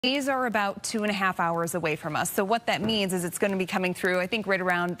These are about 2.5 hours away from us. So what that means is it's going to be coming through, I think, right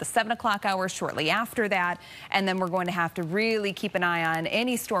around the 7 o'clock hour, shortly after that. And then we're going to have to really keep an eye on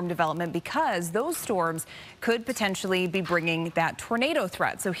any storm development because those storms could potentially be bringing that tornado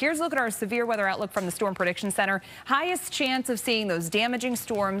threat. So here's a look at our severe weather outlook from the Storm Prediction Center. Highest chance of seeing those damaging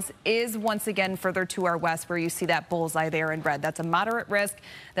storms is once again further to our west, where you see that bullseye there in red. That's a moderate risk.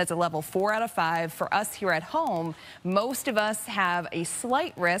 That's a level 4 out of 5. For us here at home, most of us have a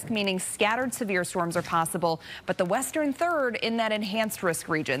slight risk, meaning scattered severe storms are possible, but the western third in that enhanced risk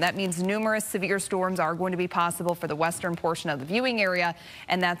region. That means numerous severe storms are going to be possible for the western portion of the viewing area,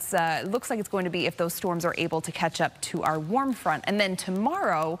 and that's looks like it's going to be if those storms are able to catch up to our warm front. And then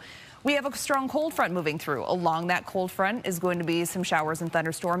tomorrow, we have a strong cold front moving through. Along that cold front is going to be some showers and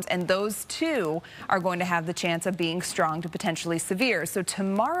thunderstorms, and those too are going to have the chance of being strong to potentially severe. So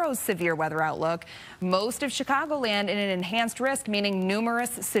tomorrow's severe weather outlook, most of Chicagoland in an enhanced risk, meaning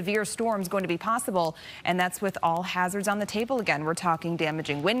numerous severe storms going to be possible, and that's with all hazards on the table again. We're talking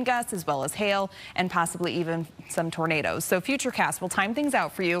damaging wind gusts as well as hail and possibly even some tornadoes. So FUTURECAST will time things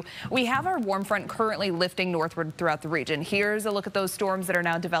out for you. We have our warm front currently lifting northward throughout the region. Here's a look at those storms that are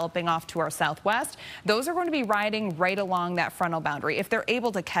now developing off to our southwest. Those are going to be riding right along that frontal boundary. If they're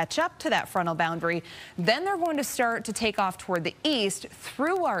able to catch up to that frontal boundary, then they're going to start to take off toward the east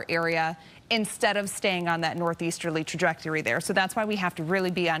through our area instead of staying on that northeasterly trajectory there. So that's why we have to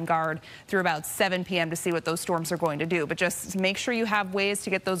really be on guard through about 7 p.m. to see what those storms are going to do. But just make sure you have ways to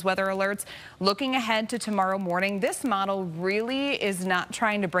get those weather alerts. Looking ahead to tomorrow morning, this model really is not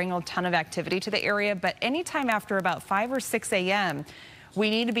trying to bring a ton of activity to the area, but anytime after about 5 or 6 a.m., we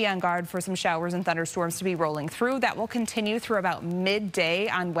need to be on guard for some showers and thunderstorms to be rolling through. That will continue through about midday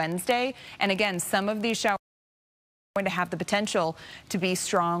on Wednesday. And again, some of these showers going to have the potential to be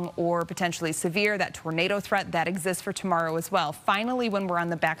strong or potentially severe. That tornado threat that exists for tomorrow as well. Finally, when we're on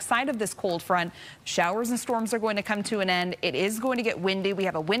the backside of this cold front, showers and storms are going to come to an end. It is going to get windy. We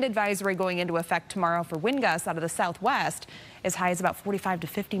have a wind advisory going into effect tomorrow for wind gusts out of the southwest as high as about 45 to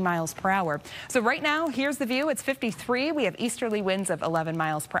 50 miles per hour. So right now, here's the view. It's 53. We have easterly winds of 11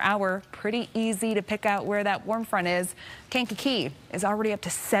 miles per hour. Pretty easy to pick out where that warm front is. Kankakee is already up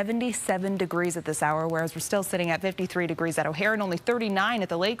to 77 degrees at this hour, whereas we're still sitting at 53 degrees at O'Hare and only 39 at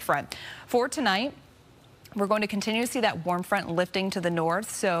the lakefront. For tonight, we're going to continue to see that warm front lifting to the north,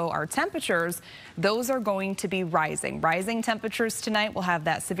 so our temperatures, those are going to be rising. Rising temperatures tonight will have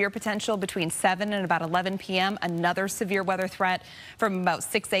that severe potential between 7 and about 11 p.m. Another severe weather threat from about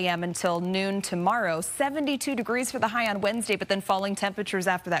 6 a.m. until noon tomorrow. 72 degrees for the high on Wednesday, but then falling temperatures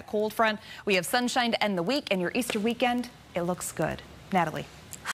after that cold front. We have sunshine to end the week, and your Easter weekend, it looks good. Natalie.